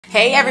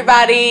Hey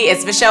everybody,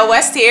 it's Michelle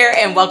West here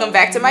and welcome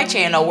back to my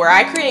channel where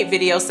I create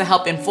videos to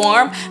help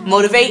inform,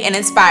 motivate, and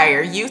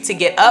inspire you to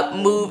get up,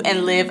 move,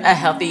 and live a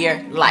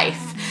healthier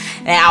life.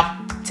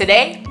 Now,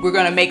 today we're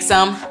gonna make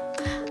some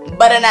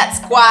butternut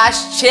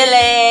squash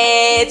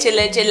chili.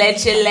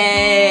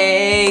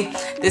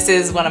 This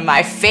is one of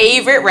my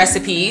favorite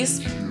recipes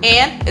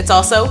and it's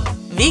also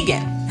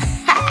vegan.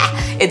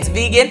 It's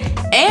vegan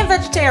and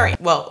vegetarian.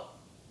 Well,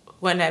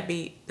 wouldn't that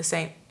be the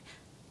same?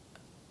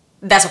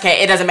 That's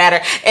okay, it doesn't matter.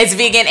 It's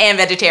vegan and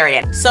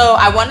vegetarian. So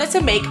I wanted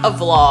to make a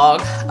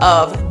vlog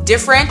of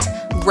different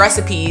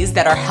recipes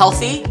that are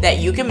healthy that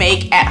you can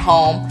make at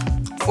home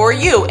for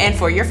you and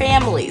for your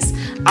families.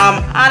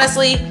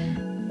 Honestly,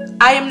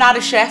 I am not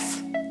a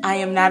chef. I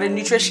am not a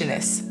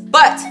nutritionist,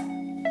 but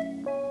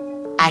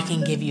I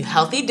can give you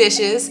healthy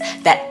dishes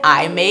that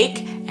I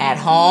make at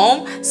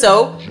home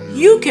so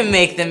you can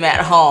make them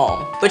at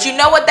home. But you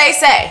know what they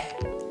say,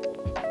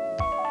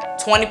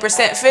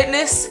 20%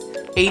 fitness,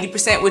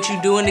 80% what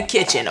you do in the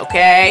kitchen,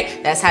 okay?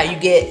 That's how you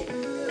get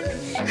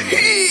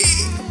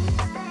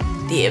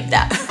the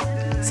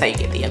That's how you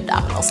get the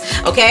abdominals,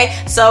 okay?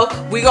 So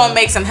we're gonna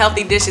make some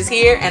healthy dishes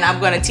here and I'm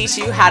gonna teach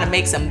you how to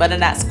make some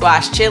butternut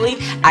squash chili.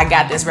 I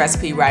got this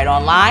recipe right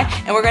online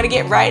and we're gonna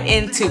get right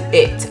into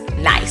it.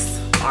 Nice,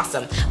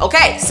 awesome.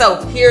 Okay,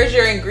 so here's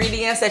your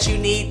ingredients that you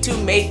need to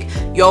make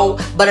your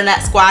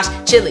butternut squash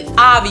chili.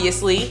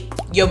 Obviously,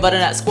 your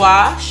butternut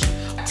squash,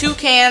 2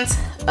 cans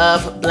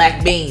of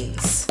black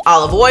beans,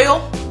 olive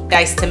oil,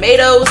 diced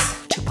tomatoes,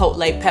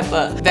 chipotle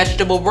pepper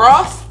vegetable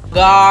broth,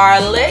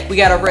 garlic, we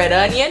got a red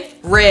onion,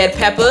 red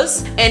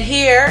peppers, and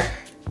here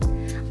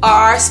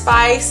are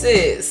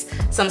spices.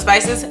 Some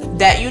spices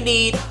that you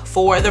need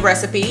for the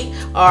recipe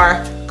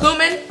are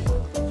cumin,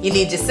 you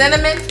need your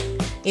cinnamon,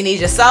 you need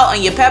your salt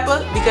and your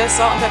pepper because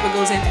salt and pepper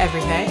goes in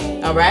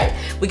everything, all right?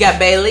 We got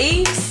bay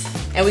leaves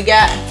and we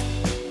got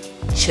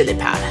chili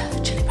powder.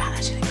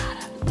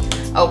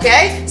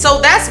 Okay, so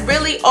that's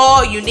really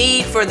all you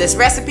need for this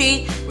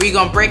recipe. We're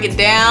gonna break it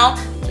down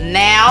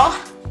now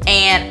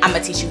and I'm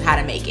gonna teach you how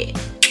to make it.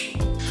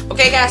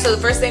 Okay guys, so the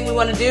first thing we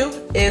wanna do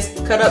is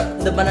cut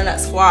up the butternut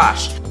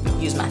squash.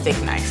 Use my thick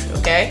knife,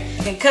 okay?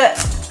 And cut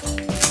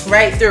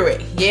right through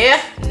it,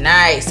 yeah?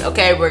 Nice,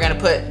 okay, we're gonna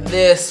put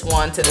this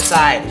one to the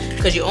side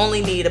because you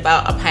only need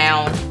about 1.5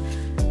 pounds.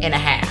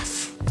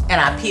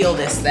 And I peel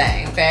this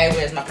thing, okay?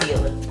 Where's my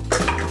peeler?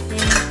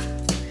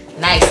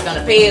 Nice,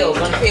 gonna peel,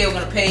 gonna peel,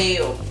 gonna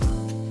peel.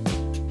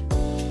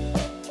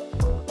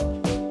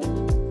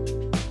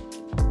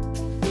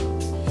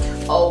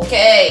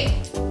 Okay,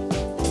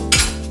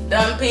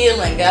 done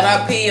peeling, got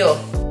our peel.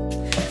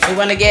 We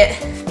wanna get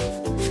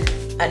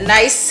a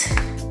nice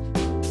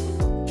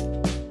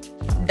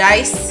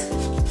dice,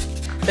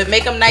 but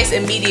make them nice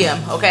and medium,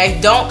 okay?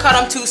 Don't cut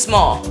them too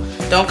small.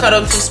 Don't cut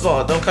them too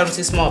small, don't cut them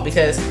too small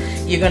because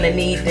you're gonna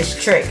need this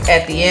trick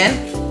at the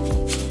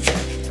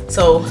end.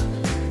 So,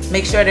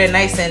 make sure they're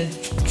nice and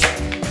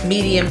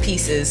medium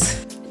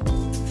pieces.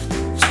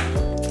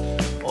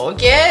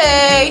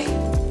 Okay,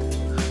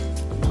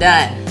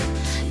 done.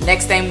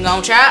 Next thing we're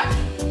gonna chop,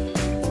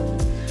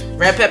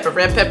 red pepper,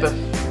 red pepper.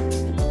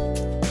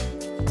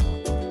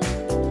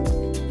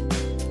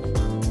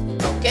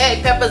 Okay,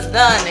 pepper's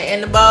done, they're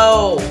in the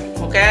bowl,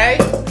 okay?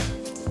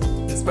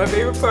 This is my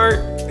favorite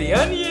part, the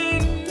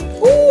onion.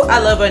 Ooh, I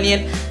love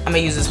onion. I'm gonna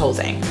use this whole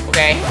thing,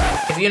 okay?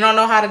 If you don't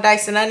know how to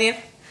dice an onion,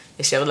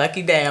 it's your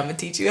lucky day. I'm gonna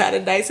teach you how to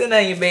dice an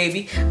onion,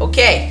 baby.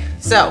 Okay,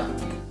 so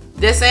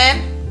this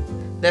end,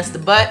 that's the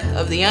butt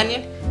of the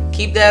onion.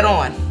 Keep that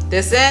on.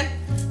 This end,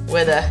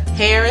 where the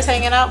hair is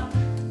hanging out,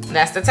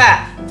 that's the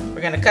top.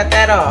 We're gonna cut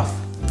that off.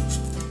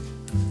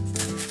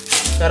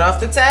 Cut off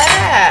the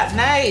top.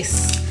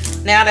 Nice.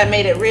 Now that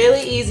made it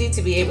really easy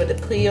to be able to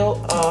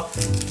peel off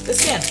the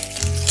skin.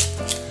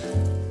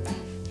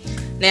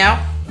 Now,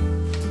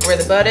 where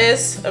the butt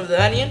is of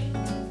the onion,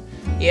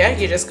 yeah,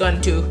 you're just going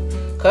to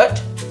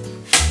cut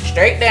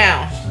straight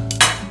down.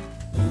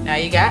 Now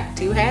you got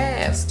 2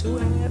 halves, 2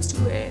 halves,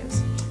 2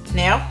 halves.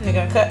 Now you're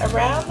gonna cut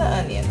around the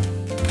onion,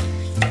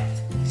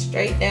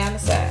 straight down the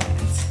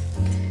sides.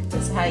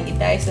 This is how you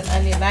dice an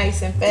onion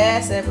nice and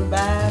fast,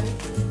 everybody.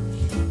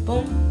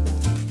 Boom,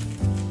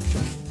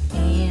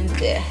 and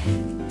there.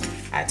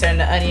 I turn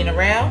the onion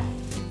around,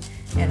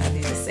 and I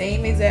do the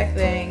same exact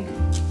thing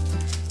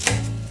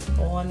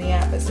on the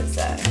opposite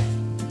side.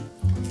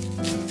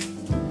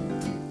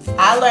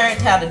 I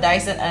learned how to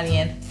dice an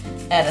onion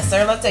at a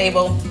Sur La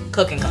Table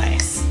cooking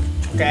class,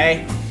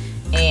 okay?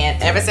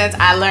 And ever since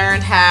I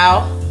learned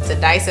how to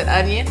dice an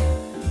onion,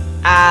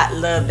 I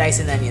love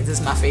dicing onions. It's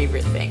my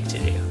favorite thing to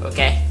do,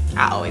 okay?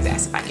 I always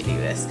ask if I can do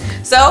this.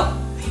 So,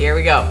 here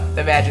we go.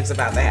 The magic's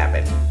about to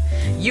happen.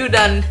 You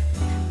done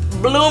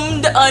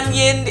bloomed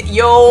onioned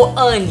your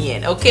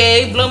onion,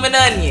 okay? Blooming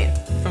onion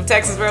from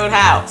Texas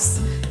Roadhouse,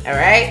 all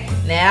right?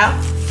 Now,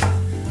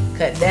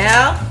 cut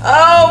down.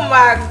 Oh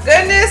my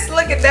goodness,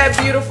 look at that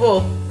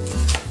beautiful.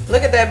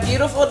 Look at that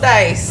beautiful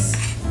dice.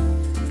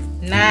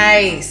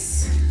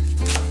 Nice.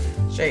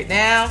 Straight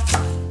down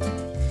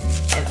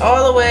and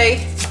all the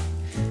way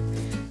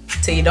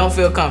till you don't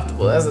feel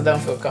comfortable. That's what don't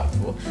feel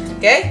comfortable.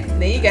 Okay,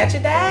 then you got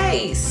your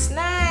dice.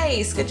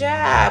 Nice, good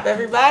job,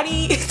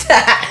 everybody.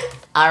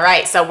 All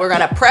right, so we're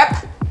gonna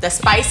prep the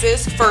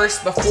spices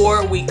first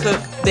before we cook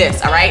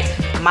this, all right?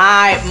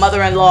 My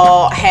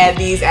mother-in-law had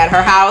these at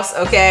her house,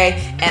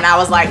 okay? And I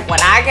was like, when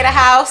I get a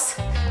house,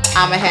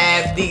 I'ma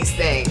have these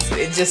things.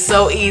 It's just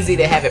so easy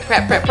to have it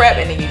prep,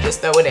 and then you just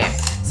throw it in.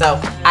 So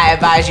I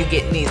advise you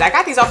getting these. I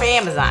got these off of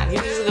Amazon. You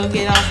just go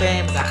get it off of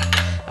Amazon,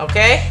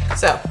 okay?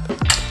 So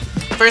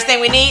first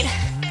thing we need,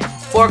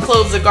 4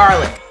 cloves of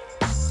garlic.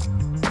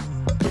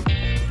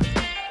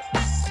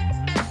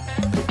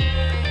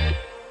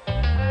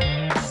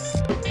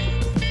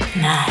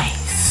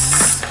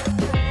 Nice.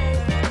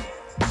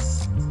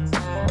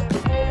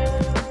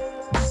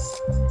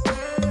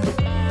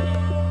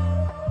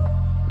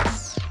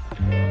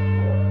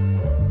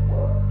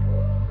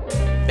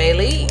 Bay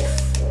leaf.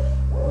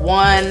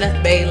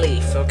 1 bay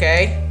leaf,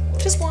 okay?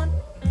 Just 1.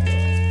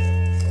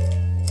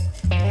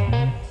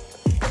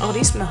 Oh,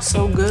 these smell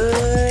so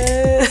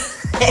good.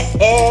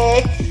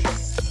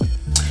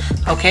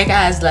 Okay,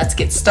 guys, let's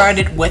get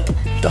started with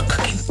the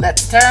cooking.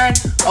 Let's turn.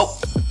 Oh,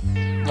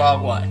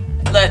 wrong one.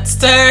 Let's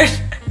turn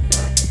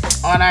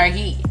on our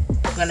heat.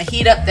 I'm gonna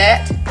heat up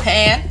that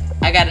pan.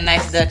 I got a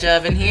nice Dutch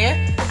oven here.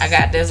 I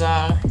got this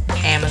on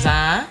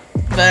Amazon,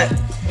 but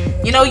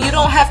you know, you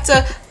don't have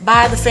to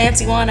buy the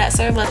fancy one at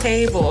Serve La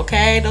Table,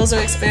 okay? Those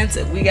are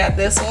expensive. We got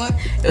this one.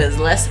 It was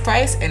less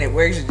price and it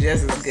works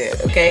just as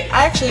good, okay?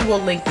 I actually will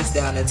link this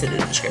down into the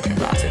description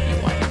box if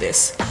you want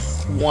this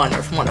one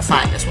or want to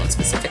find this one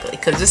specifically,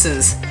 because this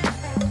is,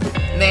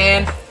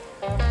 man,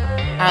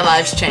 our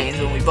lives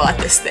changed when we bought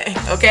this thing,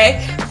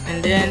 okay?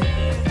 And then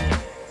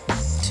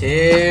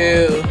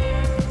 2.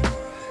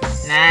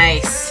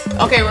 Nice.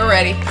 Okay, we're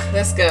ready.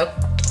 Let's go.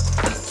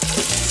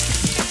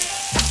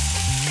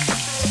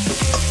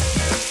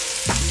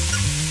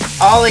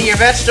 All of your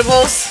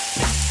vegetables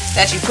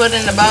that you put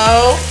in the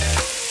bowl,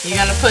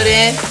 you're gonna put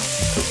in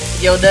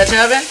your Dutch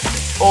oven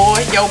or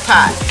your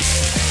pot.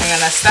 I'm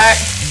gonna start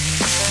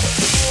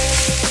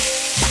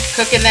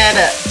cooking that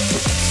up.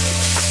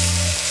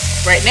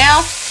 Right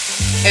now,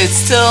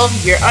 it's till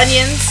your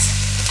onions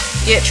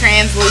get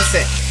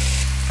translucent.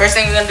 First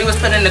thing we're gonna do is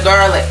put in the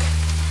garlic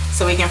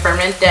so we can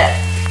ferment that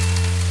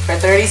for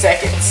 30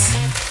 seconds.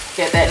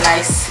 Get that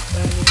nice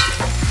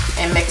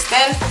and mixed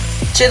in.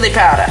 Chili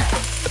powder,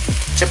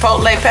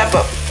 chipotle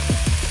pepper,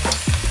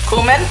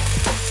 cumin,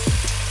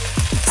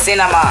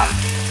 cinnamon.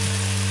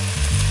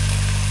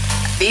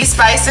 These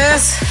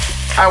spices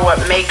are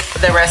what make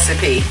the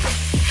recipe.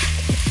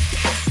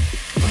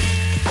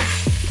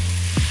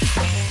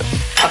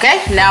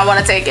 Okay, now I want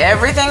to take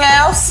everything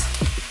else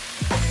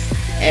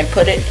and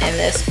put it in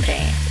this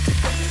pan.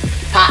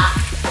 Pot.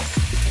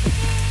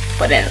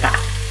 Put it in the pot.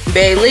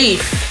 Bay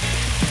leaf,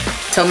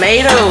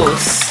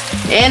 tomatoes,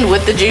 and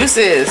with the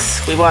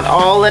juices. We want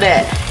all of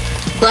that.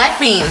 Black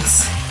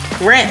beans,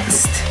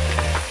 rinsed.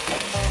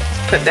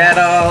 Put that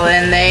all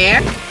in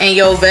there. And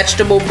your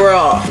vegetable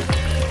broth.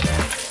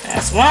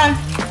 That's 1.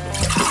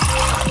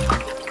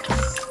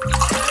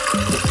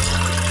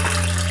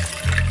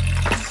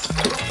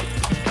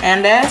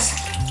 And that's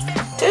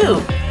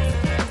 2.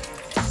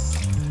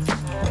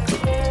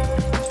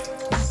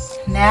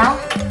 Now,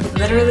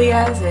 literally,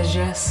 guys, is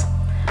just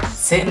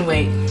sit and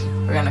wait.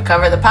 We're gonna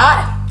cover the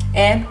pot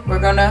and we're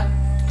gonna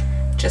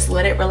just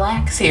let it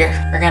relax here.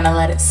 We're gonna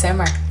let it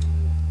simmer.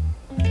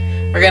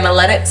 We're gonna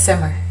let it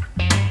simmer.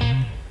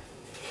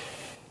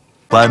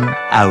 1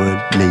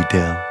 hour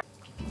later.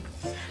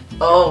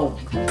 Oh,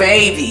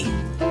 baby,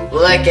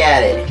 look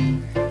at it.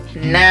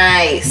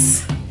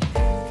 Nice.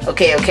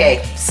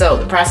 Okay, so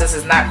the process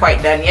is not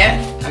quite done yet.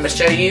 I'm gonna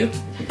show you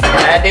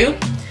what I do.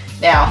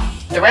 Now,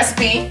 the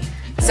recipe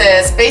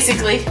says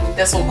basically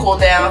this will cool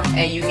down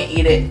and you can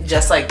eat it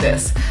just like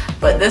this.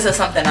 But this is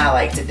something I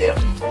like to do.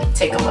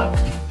 Take a look.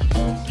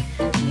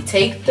 You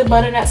take the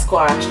butternut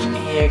squash and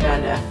you're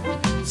gonna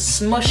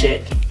smush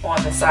it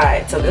on the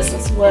side. So this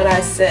is what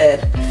I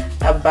said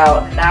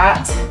about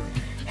not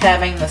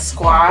having the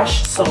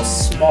squash so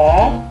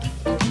small,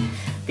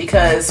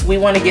 because we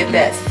want to get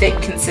that thick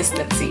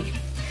consistency.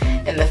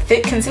 And the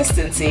thick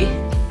consistency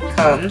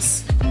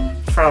comes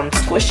from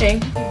squishing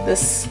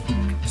this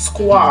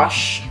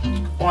squash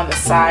on the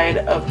side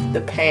of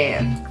the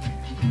pan.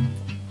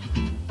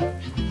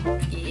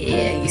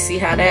 Yeah, you see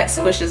how that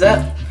squishes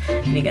up?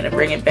 And you're gonna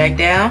bring it back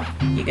down.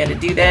 You're gonna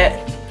do that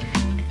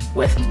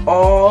with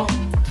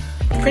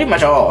pretty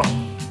much all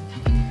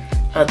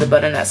of the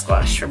butternut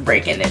squash for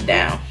breaking it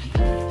down.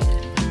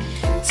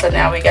 So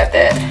now we got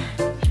that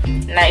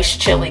nice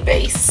chili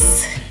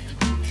base.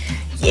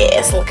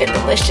 Yes, looking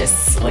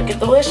delicious. Looking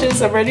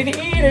delicious. I'm ready to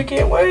eat. I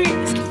can't wait.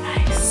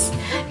 Nice.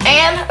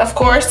 And of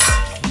course,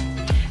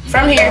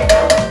 from here,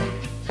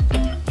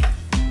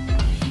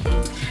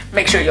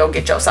 make sure you'll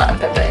get your salt and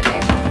pepper in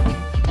there.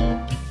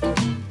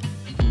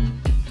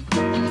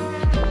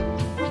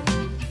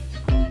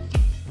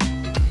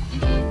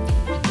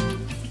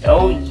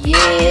 Oh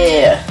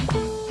yeah.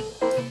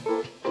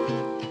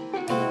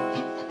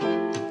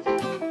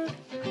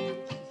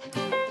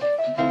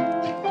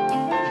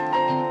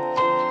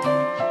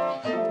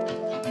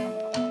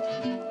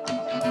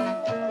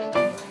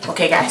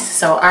 Okay guys,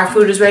 so our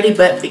food is ready,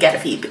 but we gotta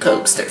feed the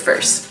coaster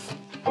first.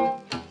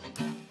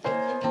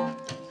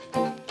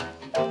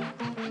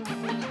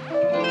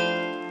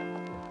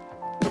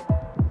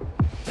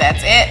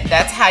 That's it.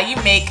 That's how you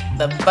make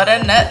the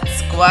butternut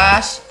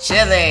squash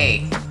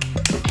chili.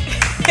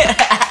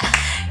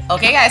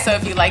 Okay guys, so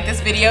if you like this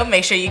video,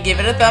 make sure you give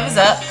it a thumbs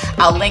up.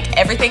 I'll link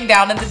everything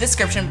down in the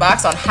description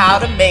box on how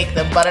to make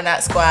the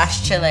butternut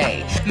squash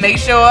chili. Make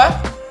sure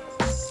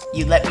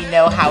you let me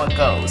know how it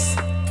goes.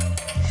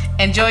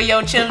 Enjoy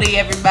your chili,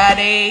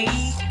 everybody.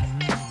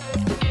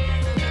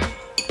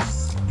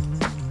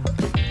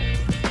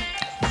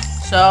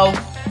 So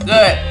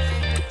good.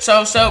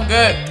 So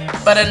good.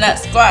 Butternut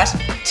squash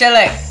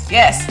chili.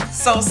 Yes,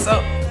 so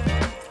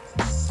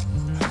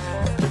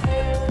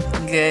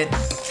good.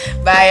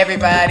 Bye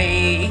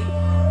everybody.